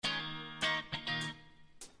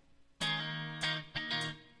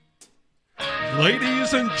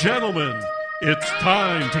Ladies and gentlemen, it's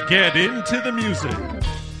time to get into the music.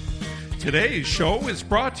 Today's show is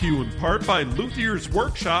brought to you in part by Luthier's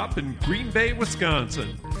Workshop in Green Bay,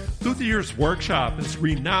 Wisconsin. Luthier's Workshop is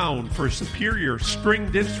renowned for superior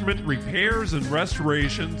stringed instrument repairs and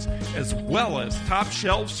restorations, as well as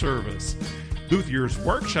top-shelf service. Luthier's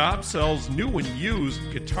Workshop sells new and used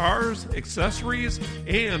guitars, accessories,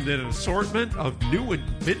 and an assortment of new and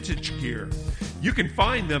vintage gear. You can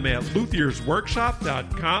find them at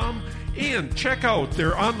luthiersworkshop.com and check out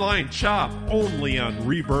their online shop only on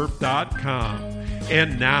reverb.com.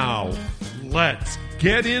 And now, let's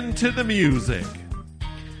get into the music.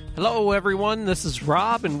 Hello everyone, this is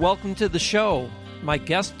Rob and welcome to the show. My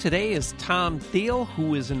guest today is Tom THIEL,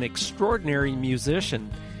 who is an extraordinary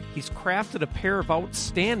musician. He's crafted a pair of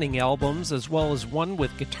outstanding albums as well as one with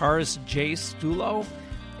guitarist Jay Stulo.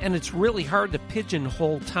 And it's really hard to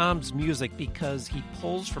pigeonhole Tom's music because he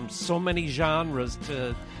pulls from so many genres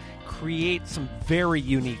to create some very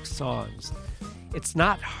unique songs. It's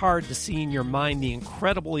not hard to see in your mind the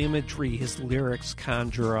incredible imagery his lyrics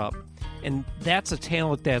conjure up. And that's a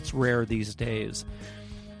talent that's rare these days.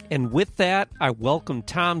 And with that, I welcome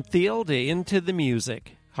Tom THIEL to Into the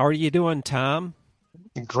Music. How are you doing, Tom?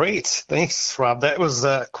 Great. Thanks, Rob. That was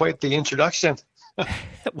quite the introduction.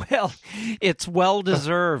 Well, it's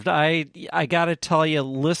well-deserved. I got to tell you,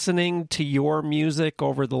 listening to your music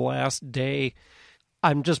over the last day,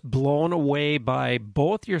 I'm just blown away by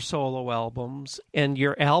both your solo albums and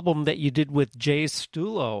your album that you did with Jay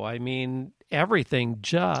Stulo. I mean, everything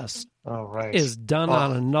just is done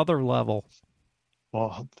on another level.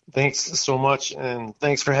 Well, thanks so much, and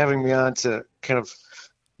thanks for having me on to kind of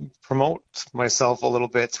promote myself a little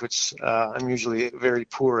bit, which I'm usually very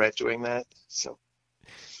poor at doing that. So,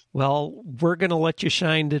 well, we're going to let you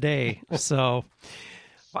shine today. So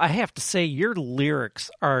I have to say, your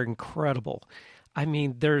lyrics are incredible. I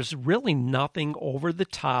mean, there's really nothing over the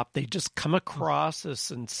top. They just come across as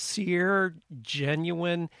sincere,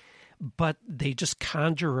 genuine, but they just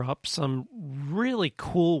conjure up some really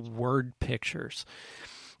cool word pictures.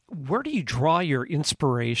 Where do you draw your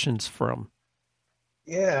inspirations from?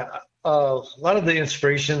 Yeah, a lot of the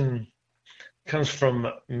inspiration comes from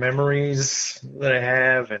memories that I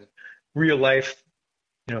have and real life,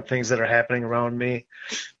 things that are happening around me.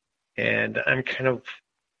 And I'm kind of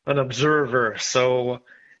an observer. So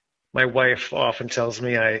my wife often tells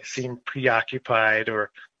me I seem preoccupied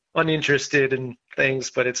or uninterested in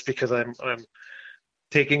things, but it's because I'm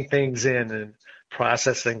taking things in and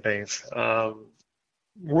processing things.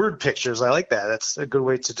 Word pictures, I like that. That's a good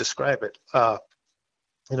way to describe it.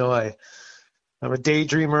 I'm a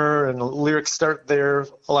daydreamer, and the lyrics start there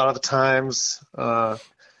a lot of the times.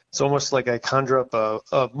 It's almost like I conjure up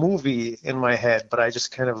a movie in my head, but I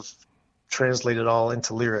just kind of translate it all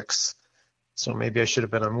into lyrics. So maybe I should have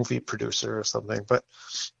been a movie producer or something. But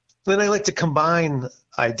then I like to combine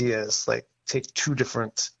ideas, like take two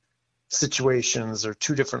different situations or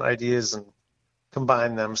two different ideas and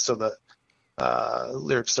combine them so that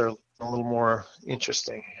lyrics are a little more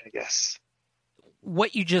interesting, I guess.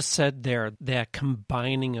 What you just said there, that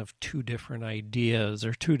combining of two different ideas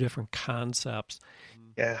or two different concepts,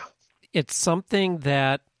 it's something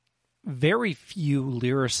that very few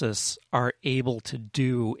lyricists are able to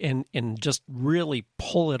do and just really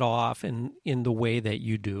pull it off in the way that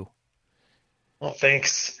you do. Well,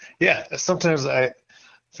 thanks. Yeah, sometimes I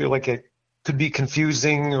feel like it could be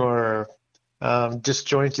confusing or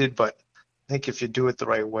disjointed, but I think if you do it the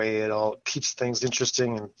right way, it all keeps things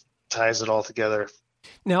interesting and ties it all together.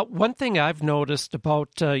 Now, one thing I've noticed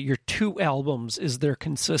about your two albums is their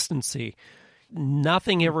consistency.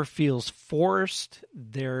 Nothing ever feels forced.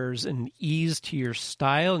 There's an ease to your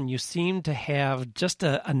style, and you seem to have just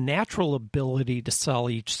a natural ability to sell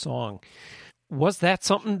each song. Was that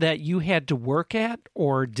something that you had to work at,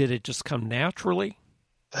 or did it just come naturally?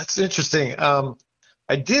 That's interesting.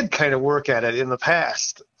 I did kind of work at it in the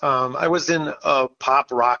past. I was in a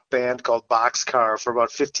pop rock band called Boxcar for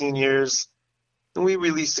about 15 years. And we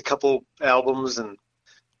released a couple albums, and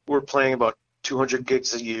we're playing about 200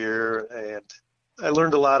 gigs a year. And I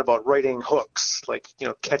learned a lot about writing hooks, like,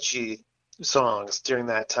 catchy songs during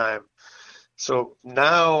that time. So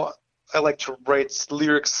now I like to write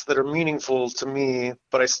lyrics that are meaningful to me,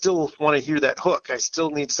 but I still want to hear that hook. I still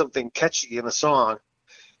need something catchy in the song.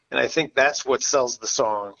 And I think that's what sells the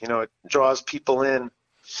song. It draws people in.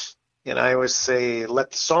 And I always say,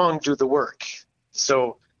 let the song do the work.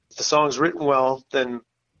 So if the song's written well, then,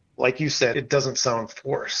 like you said, it doesn't sound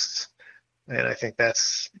forced. And I think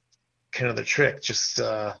that's kind of the trick. Just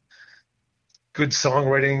good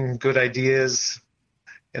songwriting, good ideas,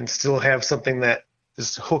 and still have something that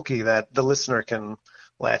is hooky that the listener can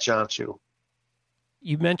latch onto.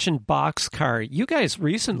 You mentioned Boxcar. You guys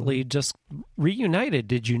recently just reunited,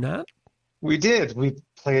 did you not? We did. We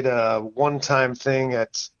played a one-time thing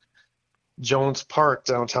at Jones Park,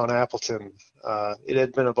 downtown Appleton. It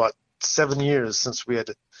had been about 7 years since we had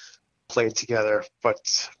played together,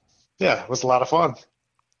 but yeah, it was a lot of fun.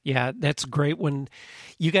 Yeah, that's great when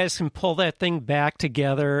you guys can pull that thing back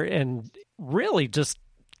together and really just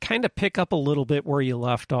kind of pick up a little bit where you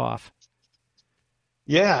left off.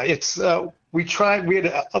 Yeah, it's we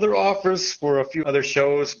had other offers for a few other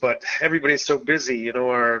shows, but everybody's so busy. You know,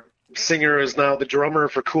 our singer is now the drummer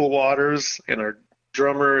for Cool Waters, and our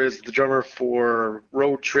drummer is the drummer for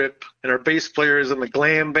Road Trip, and our bass player is in the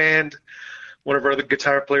Glam Band. One of our other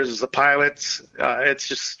guitar players is the Pilots. It's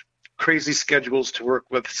just crazy schedules to work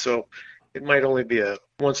with, so it might only be a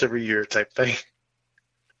once every year type thing.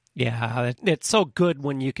 Yeah, it's so good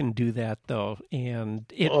when you can do that, though, and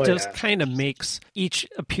it just kind of makes each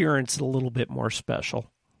appearance a little bit more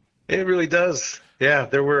special. It really does. Yeah,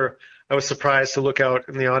 I was surprised to look out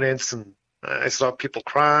in the audience, and I saw people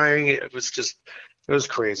crying. It was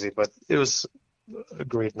crazy, but it was a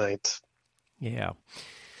great night. Yeah.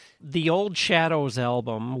 The Old Shadows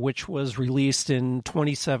album, which was released in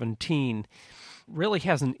 2017, really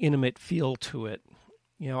has an intimate feel to it.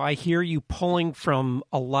 You know, I hear you pulling from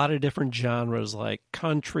a lot of different genres like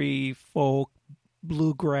country, folk,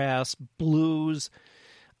 bluegrass, blues.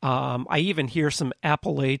 I even hear some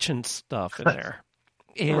Appalachian stuff in there.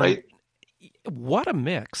 And right. What a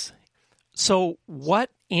mix. So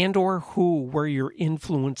what and or who were your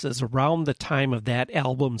influences around the time of that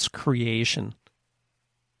album's creation?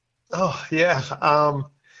 Oh, yeah.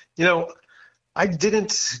 You know, I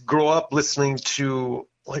didn't grow up listening to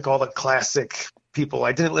like all the classic people.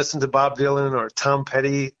 I didn't listen to Bob Dylan or Tom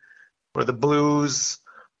Petty or the blues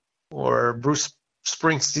or Bruce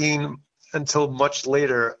Springsteen until much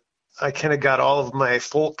later. I kind of got all of my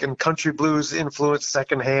folk and country blues influence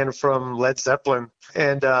secondhand from Led Zeppelin.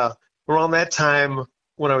 And around that time,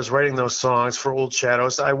 when I was writing those songs for Old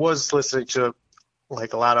Shadows, I was listening to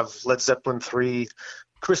like a lot of Led Zeppelin 3,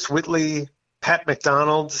 Chris Whitley, Pat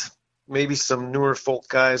McDonald, maybe some newer folk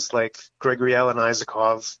guys like Gregory Alan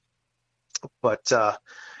Isakov. But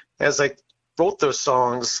as I wrote those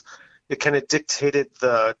songs, it kind of dictated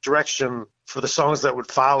the direction for the songs that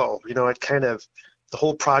would follow. You know, the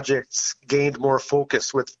whole project gained more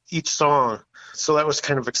focus with each song. So that was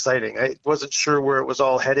kind of exciting. I wasn't sure where it was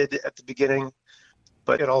all headed at the beginning,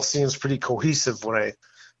 but it all seems pretty cohesive when I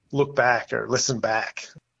look back or listen back.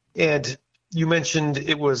 And you mentioned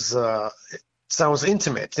it sounds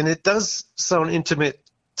intimate, and it does sound intimate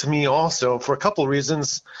to me also for a couple of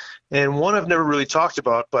reasons. And one I've never really talked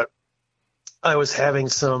about, but I was having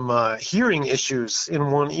some hearing issues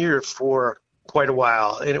in one ear for quite a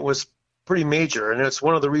while, and it was pretty major. And it's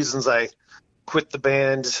one of the reasons I quit the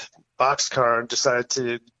band Boxcar and decided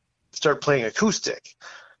to start playing acoustic.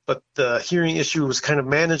 But the hearing issue was kind of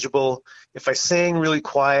manageable if I sang really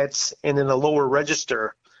quiet and in a lower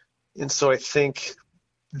register. And so I think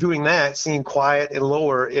doing that, singing quiet and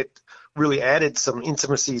lower, it really added some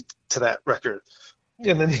intimacy to that record.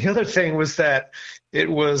 And then the other thing was that it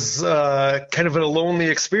was kind of a lonely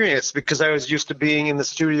experience because I was used to being in the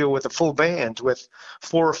studio with a full band with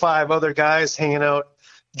 4 or 5 other guys hanging out,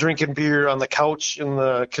 drinking beer on the couch in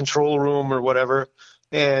the control room or whatever.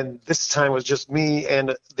 And this time was just me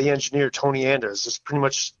and the engineer, Tony Anders. It's pretty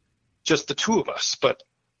much just the two of us. But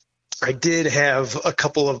I did have a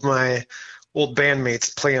couple of my old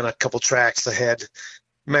bandmates play on a couple tracks. I had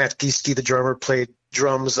Matt Gieske, the drummer, played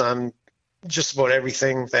drums on just about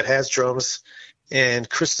everything that has drums. And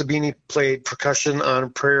Chris Sabini played percussion on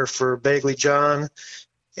Prayer for Bagley John.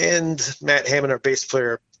 And Matt Hammond, our bass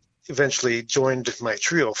player, eventually joined my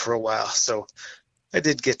trio for a while. So I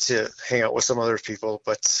did get to hang out with some other people.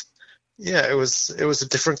 But yeah, it was a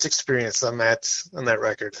different experience on that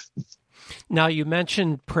record. Now, you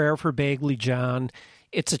mentioned Prayer for Bagley John.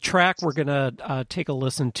 It's a track we're going to take a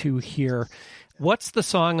listen to here. What's the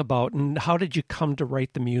song about, and how did you come to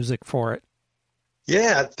write the music for it?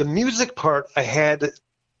 Yeah, the music part I had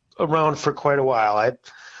around for quite a while. I'd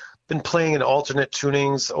been playing in alternate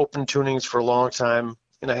tunings, open tunings for a long time,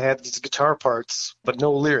 and I had these guitar parts, but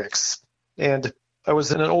no lyrics. And I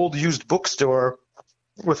was in an old used bookstore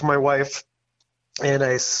with my wife, and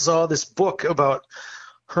I saw this book about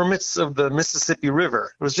hermits of the Mississippi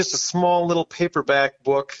River. It was just a small little paperback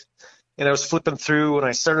book, and I was flipping through, and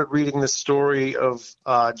I started reading the story of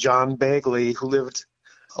John Bagley, who lived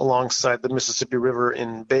alongside the Mississippi River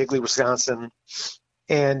in Bagley, Wisconsin.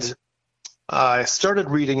 And I started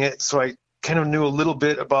reading it, so I kind of knew a little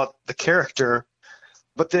bit about the character.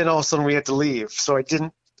 but then all of a sudden we had to leave. So I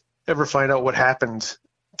didn't ever find out what happened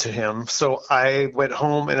to him. So I went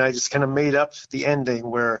home and I just kind of made up the ending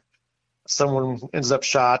where someone ends up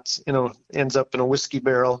shot, ends up in a whiskey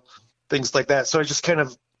barrel, things like that. So I just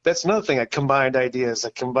that's another thing. I combined ideas. I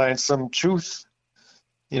combined some truth,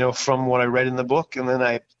 from what I read in the book, and then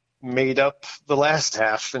I made up the last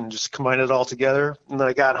half and just combined it all together. And then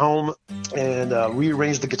I got home and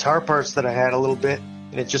rearranged the guitar parts that I had a little bit,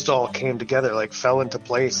 and it just all came together, fell into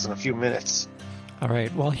place in a few minutes. All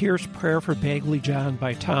right, well, here's Prayer for Bagley John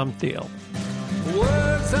by Tom THIEL.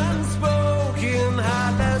 Words unspoken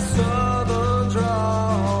had that southern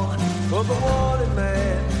drawl of the wanted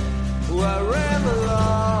man who I ran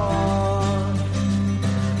along.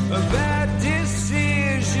 A bad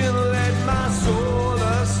decision led my soul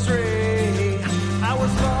astray. I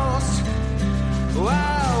was lost,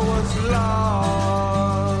 I was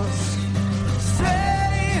lost.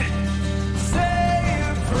 Say a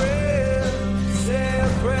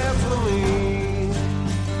prayer for me,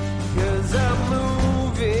 'cause I'm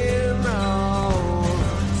moving on.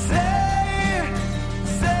 Say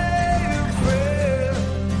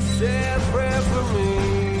a prayer for me.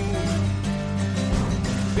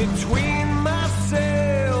 Between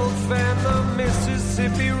myself and the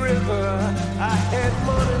Mississippi River, I had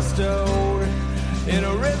money stored in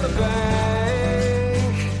a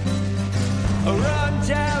riverbank. A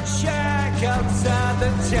run-down shack outside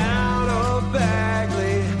the town of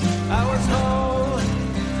Bagley. I was home,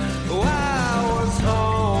 I was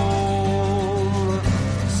home.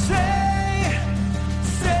 Say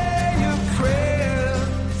a prayer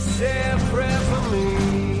for me,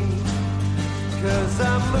 'cause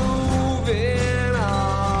I'm moving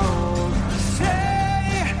on. Say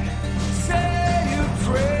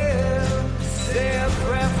a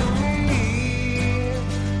prayer for me,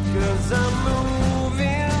 'cause I'm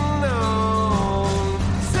moving on.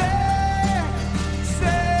 Say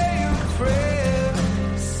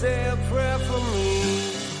a prayer for me.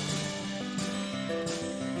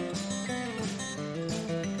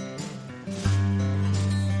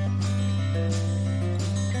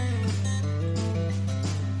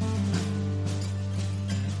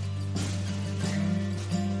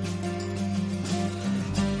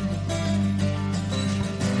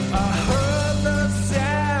 I heard the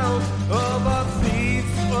sound of a thief,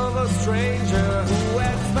 of a stranger who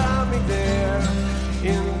had found me there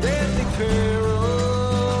in deadly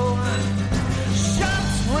peril.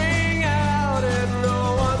 Shots ring out and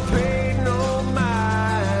no one paid no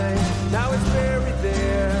mind. Now it's buried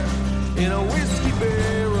there in a whiskey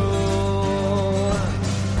barrel.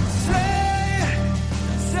 Say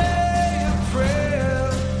a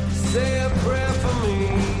prayer for me,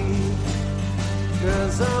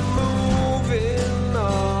 'cause I'm moving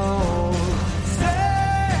on. Say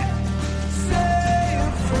a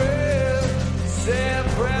prayer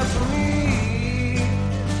for me,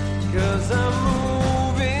 'cause I'm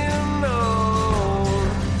moving on.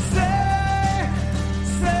 Say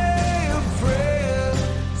a prayer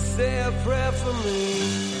for me.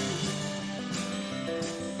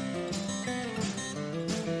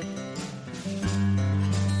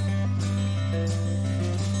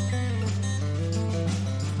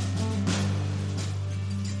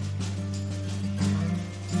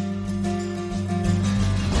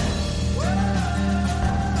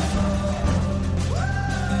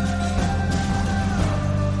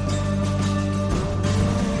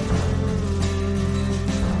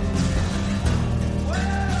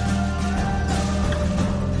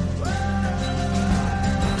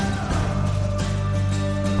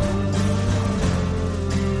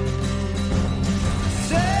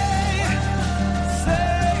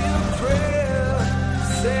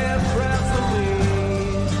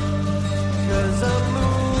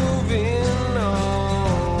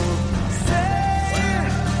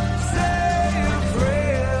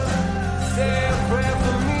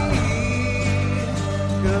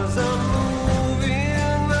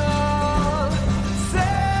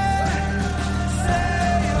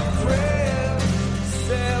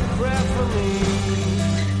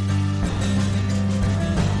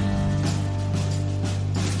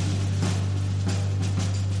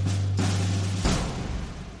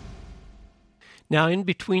 Now, in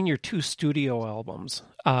between your two studio albums,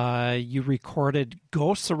 you recorded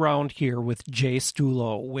Ghosts Around Here with Jay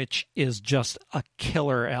Stulo, which is just a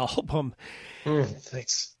killer album.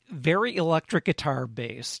 Thanks. Very electric guitar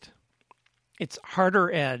based. It's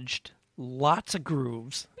harder edged, lots of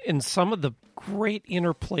grooves, and some of the great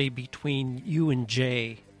interplay between you and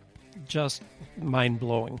Jay, just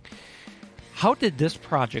mind-blowing. How did this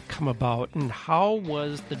project come about, and how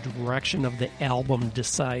was the direction of the album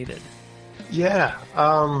decided? Yeah.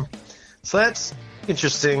 So that's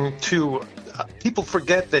interesting, too. People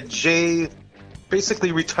forget that Jay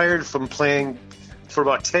basically retired from playing for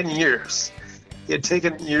about 10 years. He had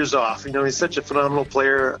taken years off. He's such a phenomenal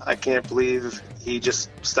player. I can't believe he just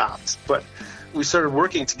stopped. But we started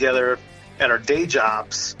working together at our day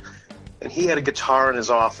jobs, and he had a guitar in his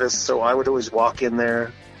office, so I would always walk in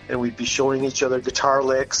there, and we'd be showing each other guitar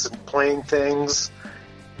licks and playing things.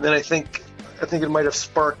 And then I think it might have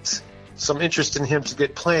sparked some interest in him to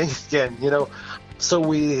get playing again, So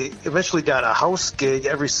we eventually got a house gig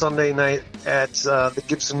every Sunday night at the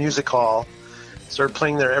Gibson Music Hall. Started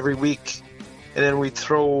playing there every week. And then we'd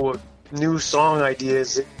throw new song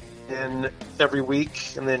ideas in every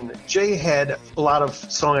week. And then Jay had a lot of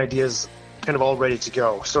song ideas kind of all ready to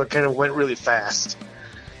go. So it kind of went really fast.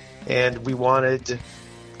 And we wanted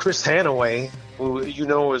Chris Hanaway, who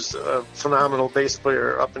is a phenomenal bass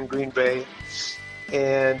player up in Green Bay,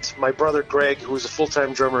 and my brother Greg, who was a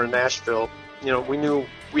full-time drummer in Nashville. We knew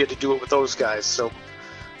we had to do it with those guys. So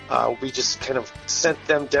we just kind of sent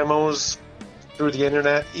them demos through the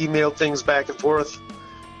internet, emailed things back and forth.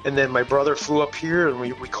 And then my brother flew up here and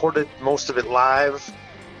we recorded most of it live.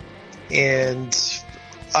 And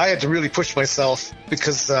I had to really push myself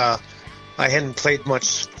because I hadn't played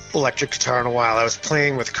much electric guitar in a while. I was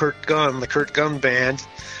playing with Kurt Gunn, the Kurt Gunn Band,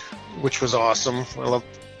 which was awesome. I love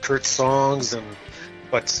Kurt's songs.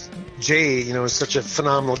 But Jay, is such a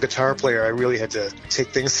phenomenal guitar player. I really had to take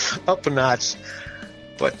things up a notch.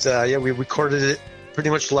 But we recorded it pretty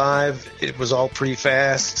much live. It was all pretty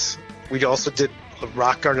fast. We also did a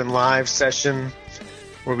Rock Garden live session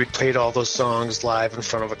where we played all those songs live in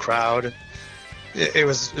front of a crowd. It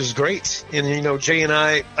was great. And, Jay and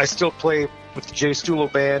I still play with the Jay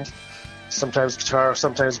Stulo Band, sometimes guitar,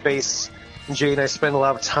 sometimes bass. And Jay and I spend a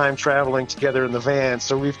lot of time traveling together in the van.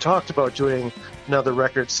 So we've talked about doing another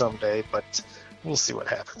record someday, but we'll see what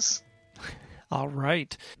happens. All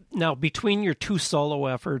right. Now, between your two solo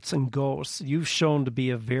efforts and Ghosts, you've shown to be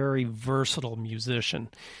a very versatile musician.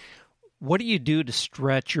 What do you do to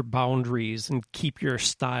stretch your boundaries and keep your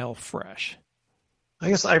style fresh? I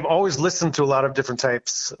guess I've always listened to a lot of different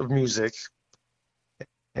types of music.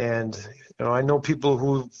 And, I know people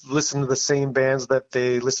who listen to the same bands that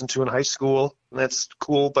they listened to in high school, and that's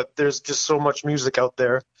cool, but there's just so much music out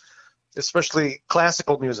there, especially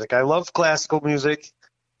classical music. I love classical music.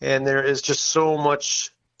 And there is just so much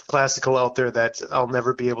classical out there that I'll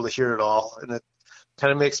never be able to hear it all. And it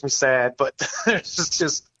kind of makes me sad, but there's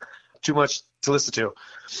just too much to listen to.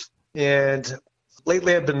 And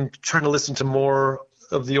lately I've been trying to listen to more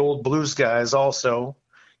of the old blues guys also.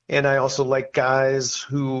 And I also like guys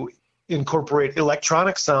who incorporate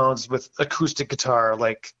electronic sounds with acoustic guitar,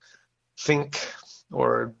 like Fink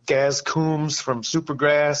or Gaz Coombs from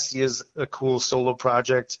Supergrass. He has a cool solo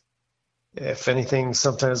project. If anything,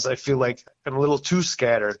 sometimes I feel like I'm a little too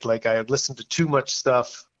scattered, like I listen to too much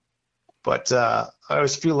stuff. But I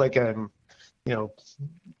always feel like I'm,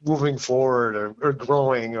 moving forward or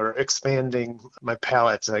growing or expanding my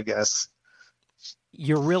palette, I guess.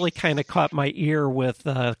 You really kind of caught my ear with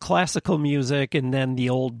classical music and then the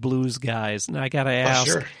old blues guys. And I got to ask,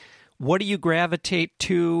 sure. What do you gravitate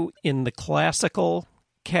to in the classical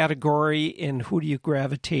category, and who do you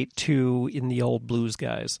gravitate to in the old blues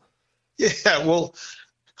guys? Yeah, well,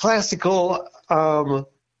 classical,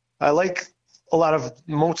 I like a lot of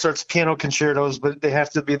Mozart's piano concertos, but they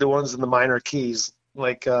have to be the ones in the minor keys,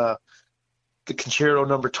 like the Concerto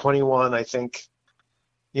number 21, I think.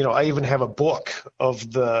 I even have a book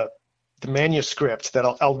of the manuscript that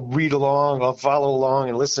I'll read along, I'll follow along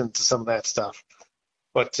and listen to some of that stuff.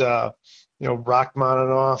 But,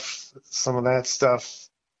 Rachmaninoff, some of that stuff,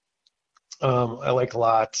 I like a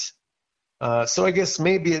lot. So I guess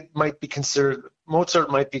maybe it might be considered, Mozart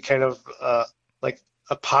might be kind of like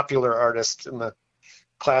a popular artist in the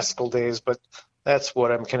classical days, but that's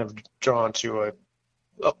what I'm kind of drawn to,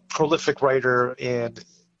 a prolific writer and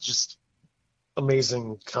just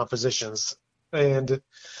amazing compositions. And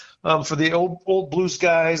for the old blues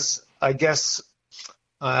guys, I guess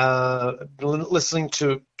trying to listen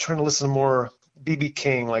to more B.B.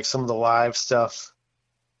 King, like some of the live stuff,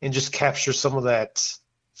 and just capture some of that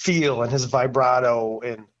feel and his vibrato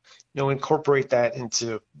and, incorporate that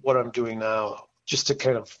into what I'm doing now, just to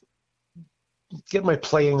kind of get my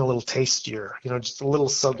playing a little tastier, just a little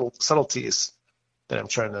subtleties that I'm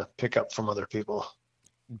trying to pick up from other people.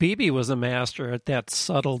 BB was a master at that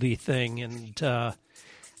subtlety thing, and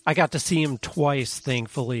I got to see him twice,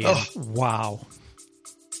 thankfully. Oh. Wow.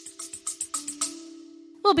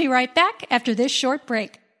 We'll be right back after this short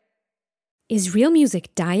break. Is real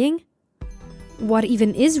music dying? What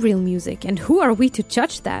even is real music, and who are we to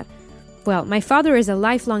judge that? Well, my father is a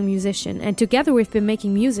lifelong musician, and together we've been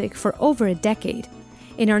making music for over a decade.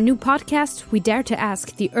 In our new podcast, we dare to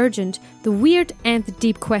ask the urgent, the weird, and the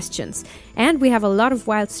deep questions, and we have a lot of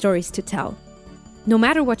wild stories to tell. No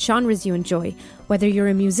matter what genres you enjoy, whether you're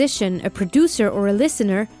a musician, a producer, or a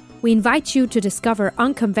listener, we invite you to discover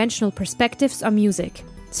unconventional perspectives on music.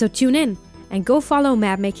 So tune in and go follow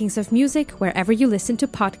Mad Makings of Music wherever you listen to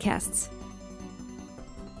podcasts.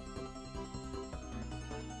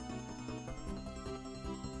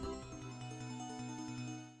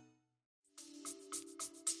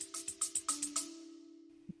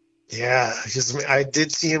 Yeah, I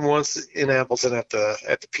did see him once in Appleton at the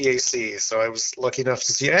PAC, so I was lucky enough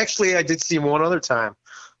to see. Actually, I did see him one other time.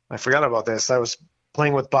 I forgot about this. I was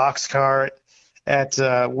playing with Boxcar at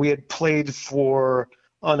we had played for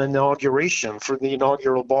an inauguration for the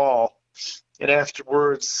inaugural ball, and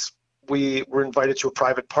afterwards we were invited to a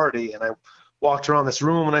private party, and I walked around this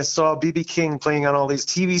room and I saw B.B. King playing on all these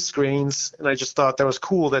TV screens, and I just thought that was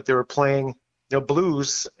cool that they were playing,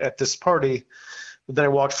 blues at this party. But then I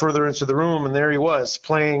walked further into the room, and there he was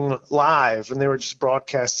playing live, and they were just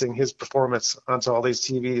broadcasting his performance onto all these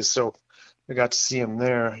TVs. So I got to see him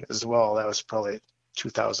there as well. That was probably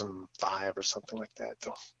 2005 or something like that,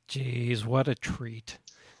 though. Jeez, what a treat.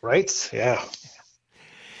 Right? Yeah.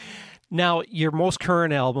 Now, your most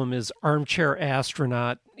current album is Armchair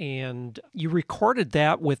Astronaut, and you recorded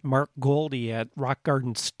that with Mark Goldie at Rock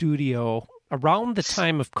Garden Studio around the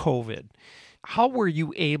time of COVID. How were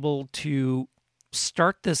you able to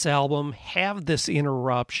start this album, have this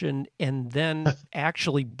interruption, and then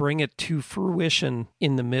actually bring it to fruition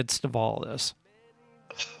in the midst of all this?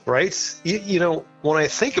 Right? When I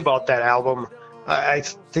think about that album, I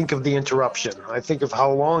think of the interruption. I think of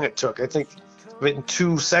how long it took. I think of it in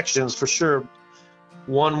two sections for sure.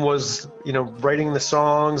 One was, writing the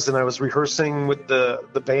songs, and I was rehearsing with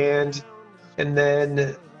the band, and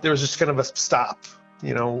then there was just kind of a stop,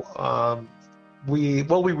 we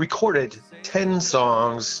recorded 10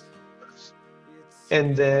 songs,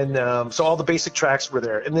 and then so all the basic tracks were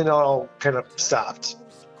there, and then it all kind of stopped.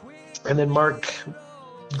 And then Mark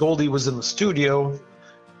Goldie was in the studio,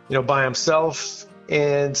 by himself,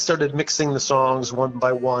 and started mixing the songs one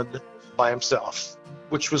by one by himself,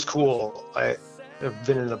 which was cool. I have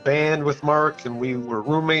been in a band with Mark, and we were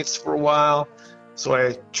roommates for a while, so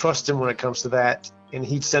I trust him when it comes to that. And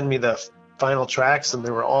he'd send me the final tracks, and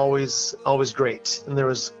they were always great. And there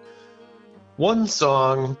was one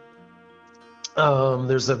song,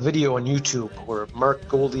 there's a video on YouTube where Mark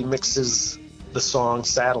Goldie mixes the song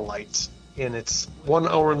Satellite, and it's 1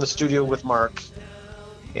 hour in the studio with Mark,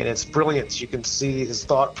 and it's brilliant. You can see his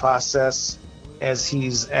thought process as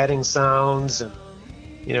he's adding sounds, and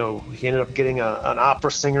he ended up getting an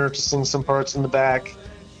opera singer to sing some parts in the back.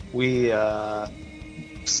 We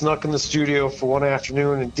snuck in the studio for one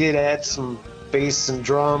afternoon and did add some bass and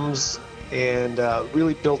drums, and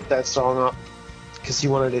really built that song up because he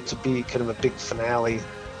wanted it to be kind of a big finale.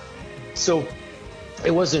 So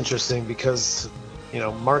it was interesting because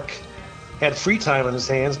Mark had free time on his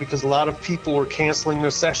hands because a lot of people were canceling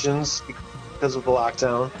their sessions because of the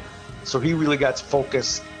lockdown, so he really got to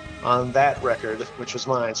focus on that record, which was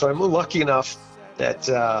mine. So I'm lucky enough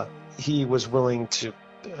that he was willing to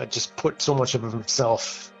just put so much of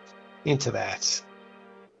himself into that.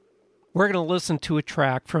 We're going to listen to a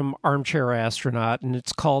track from Armchair Astronaut, and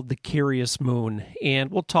it's called The Curious Moon,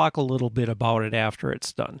 and we'll talk a little bit about it after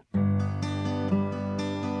it's done.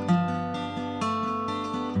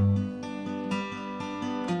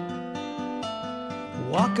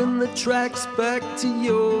 Walking the tracks back to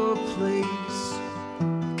your place,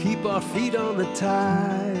 keep our feet on the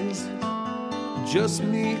ties, just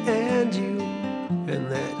me and you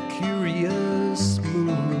and that curious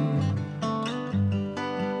moon.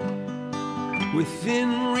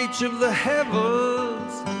 Within reach of the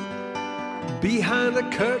heavens, behind a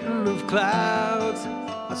curtain of clouds,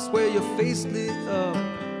 I swear your face lit up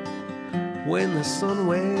when the sun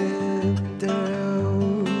went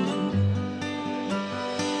down.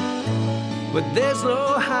 But there's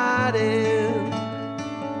no hiding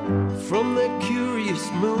from the curious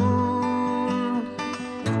moon.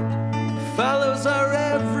 Follows our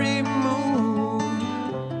every move,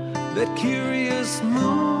 that curious moon.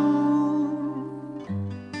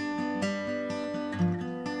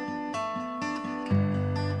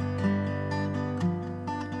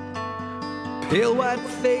 Pale white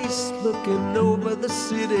face looking over the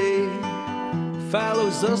city,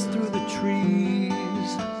 follows us through the trees.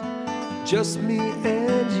 Just me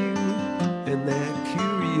and you and that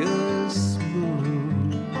curious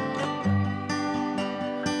moon.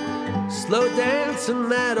 Slow dance in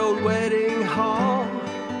that old wedding hall,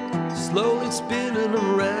 slowly spinning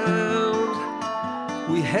around.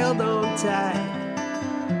 We held on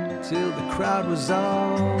tight till the crowd was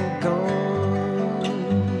all gone.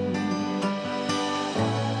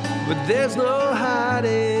 But there's no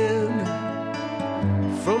hiding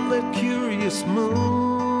from that curious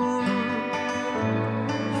moon.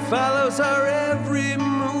 Follows our every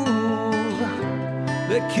move,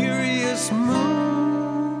 that curious moon.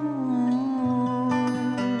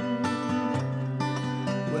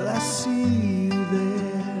 Well, I see you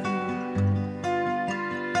there.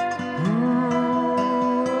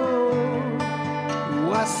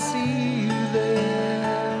 Oh, I see you there.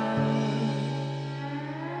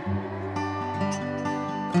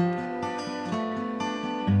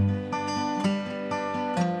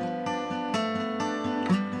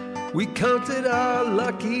 We counted our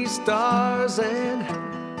lucky stars and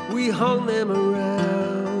we hung them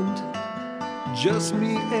around. Just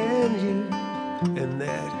me and you and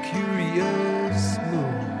that curious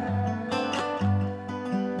moon.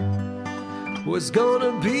 Was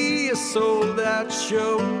gonna be a sold-out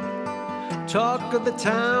show, talk of the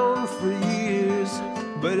town for years.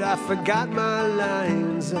 But I forgot my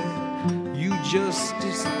lines and you just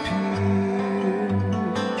disappeared.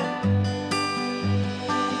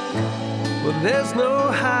 Well, there's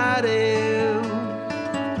no hiding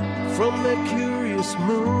from that curious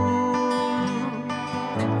moon.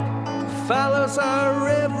 Follows our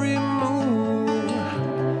every move,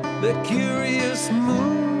 that curious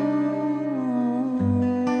moon.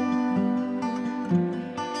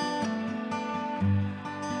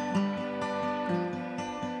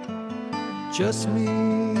 Just me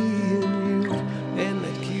and you and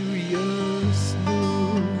that curious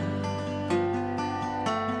moon.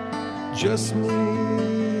 Just me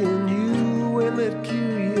and you and that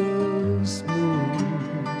curious moon.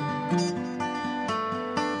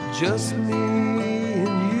 Just me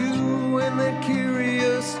and you and that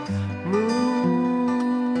curious moon.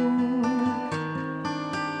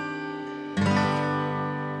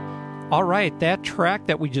 All right, that track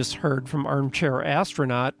that we just heard from Armchair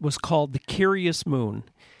Astronaut was called The Curious Moon.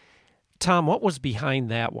 Tom, what was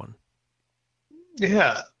behind that one?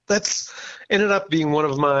 Yeah, that's ended up being one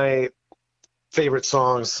of my favorite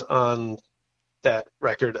songs on that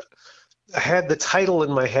record. I had the title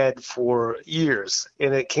in my head for years,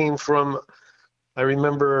 and it came from, I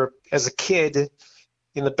remember as a kid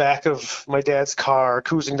in the back of my dad's car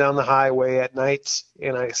cruising down the highway at night,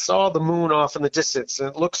 and I saw the moon off in the distance, and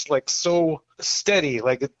it looks like so steady,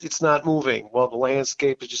 like it's not moving while the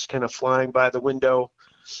landscape is just kind of flying by the window.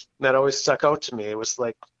 And that always stuck out to me. It was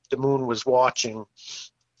like the moon was watching.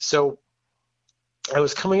 So I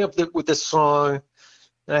was coming up with this song,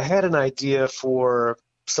 and I had an idea for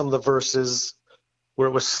some of the verses where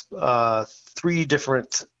it was 3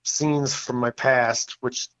 different scenes from my past,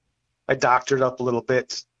 which I doctored up a little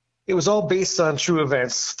bit. It was all based on true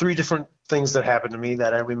events, 3 different things that happened to me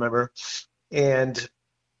that I remember. And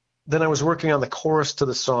then I was working on the chorus to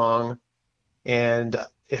the song, and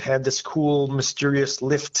it had this cool, mysterious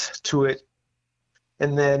lift to it.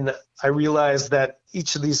 And then I realized that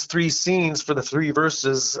each of these 3 scenes for the 3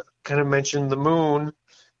 verses kind of mentioned the moon.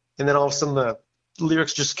 And then all of a sudden the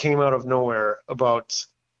lyrics just came out of nowhere about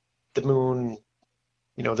the moon.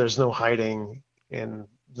 You know, there's no hiding, and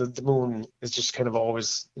the moon is just kind of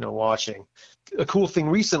always, watching. A cool thing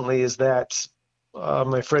recently is that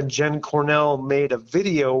my friend Jen Cornell made a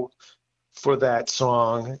video for that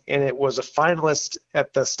song, and it was a finalist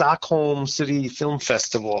at the Stockholm City Film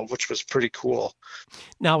Festival, which was pretty cool.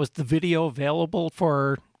 Now, is the video available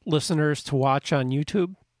for listeners to watch on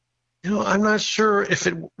YouTube? I'm not sure if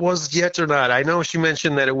it was yet or not. I know she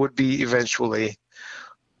mentioned that it would be eventually,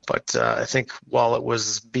 but I think while it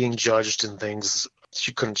was being judged and things,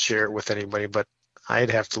 she couldn't share it with anybody, but I'd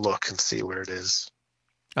have to look and see where it is.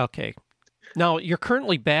 Okay. Now, you're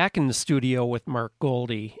currently back in the studio with Mark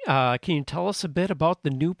Goldie. Can you tell us a bit about the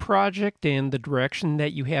new project and the direction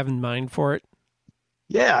that you have in mind for it?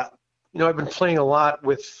 Yeah. I've been playing a lot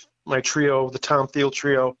with my trio, the Tom THIEL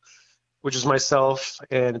Trio, which is myself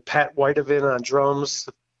and Pat Whitehaven on drums.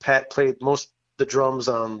 Pat played most of the drums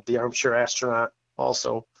on the Armchair Astronaut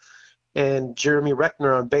also, and Jeremy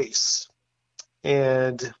Reckner on bass.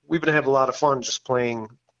 And we've been having a lot of fun just playing,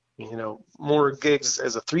 more gigs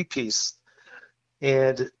as a 3-piece.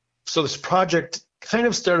 And so this project kind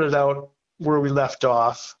of started out where we left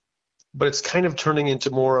off, but it's kind of turning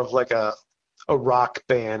into more of like a rock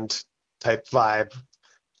band type vibe.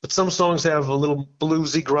 But some songs have a little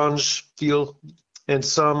bluesy grunge feel, and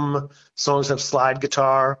some songs have slide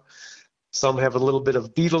guitar. Some have a little bit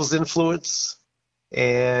of Beatles influence.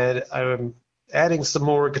 And I'm adding some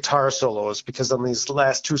more guitar solos, because on these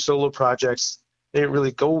last 2 solo projects, they didn't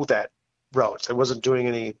really go that route. I wasn't doing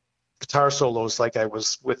any guitar solos like I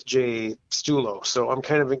was with Jay Stulo. So I'm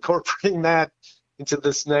kind of incorporating that into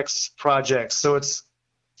this next project. So it's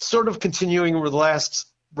sort of continuing where the last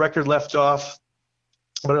record left off,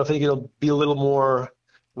 but I think it'll be a little more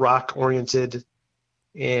rock oriented.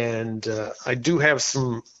 And I do have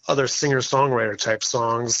some other singer-songwriter type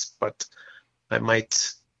songs, but I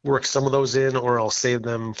might work some of those in, or I'll save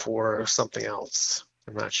them for something else.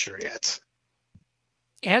 I'm not sure yet.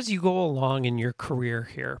 As you go along in your career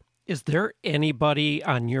here, is there anybody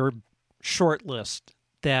on your short list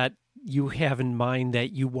that you have in mind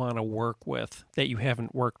that you want to work with that you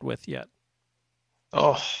haven't worked with yet?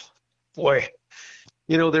 Oh, boy.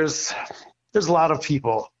 You know, there's a lot of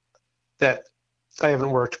people that I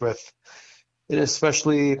haven't worked with, and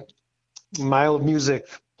especially Mile of Music,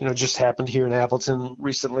 just happened here in Appleton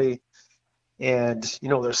recently. And,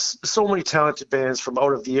 there's so many talented bands from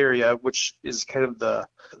out of the area, which is kind of the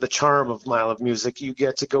charm of Mile of Music. You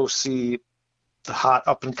get to go see the hot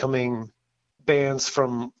up-and-coming bands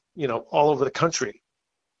from, all over the country,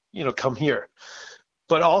 come here.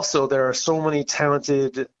 But also there are so many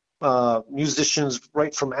talented musicians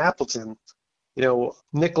right from Appleton.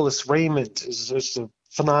 Nicholas Raymond is just a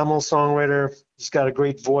phenomenal songwriter. He's got a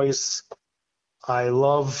great voice. I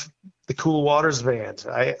love the Cool Waters band.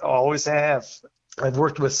 I always have. I've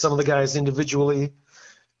worked with some of the guys individually.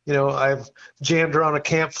 I've jammed around a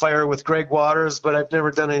campfire with Greg Waters, but I've never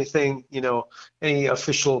done anything, any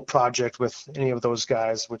official project with any of those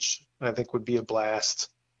guys, which I think would be a blast.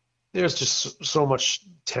 There's just so much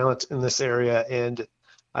talent in this area, and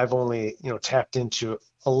I've only, tapped into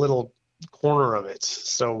a little corner of it.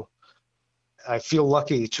 So I feel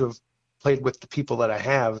lucky to have played with the people that I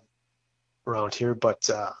have around here, but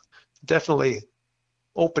definitely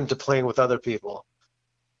open to playing with other people.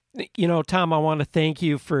 Tom, I want to thank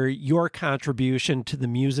you for your contribution to the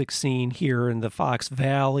music scene here in the Fox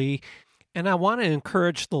Valley. And I want to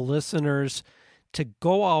encourage the listeners to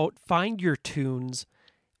go out, find your tunes,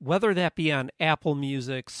 whether that be on Apple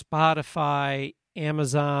Music, Spotify,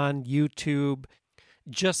 Amazon, YouTube.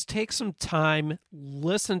 Just take some time,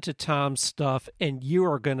 listen to Tom's stuff, and you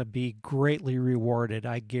are going to be greatly rewarded.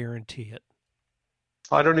 I guarantee it.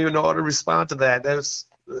 I don't even know how to respond to that. That's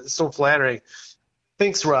so flattering.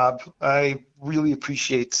 Thanks, Rob. I really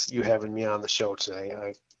appreciate you having me on the show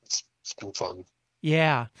today. It's been fun.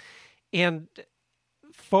 Yeah. And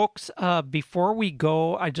folks, before we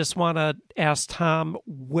go, I just want to ask Tom,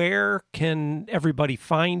 where can everybody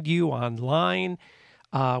find you online?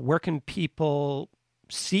 Where can people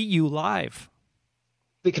see you live?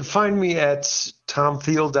 They can find me at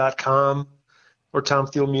tomthiel.com or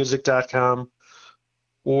tomthielmusic.com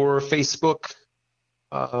or Facebook,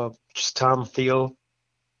 just Tom Thiel.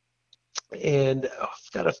 And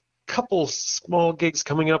I've got a couple small gigs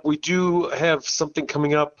coming up. We do have something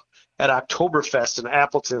coming up at Oktoberfest in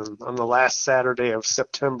Appleton on the last Saturday of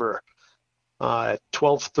September at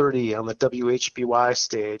 12:30 on the WHBY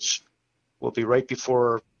stage. We'll be right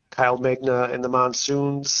before Kyle Magna and the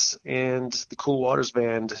Monsoons and the Cool Waters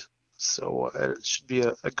Band. So it should be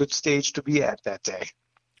a good stage to be at that day.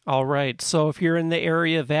 All right. So if you're in the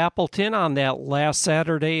area of Appleton on that last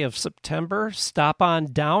Saturday of September, stop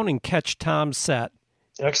on down and catch Tom's set.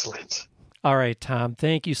 Excellent. All right, Tom.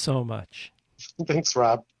 Thank you so much. Thanks,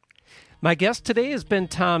 Rob. My guest today has been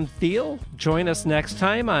Tom Thiel. Join us next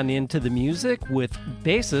time on Into the Music with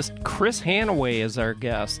bassist Chris Hanaway as our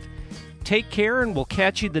guest. Take care, and we'll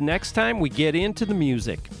catch you the next time we get into the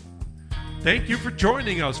music. Thank you for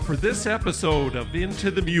joining us for this episode of Into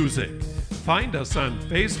the Music. Find us on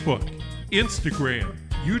Facebook, Instagram,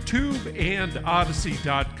 YouTube, and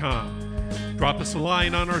Odyssey.com. Drop us a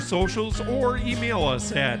line on our socials or email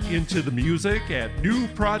us at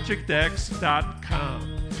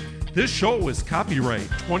intothemusic@newprojectx.com. This show is copyright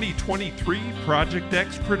 2023 Project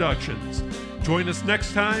X Productions. Join us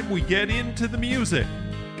next time we get into the music.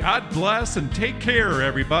 God bless and take care,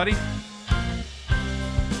 everybody.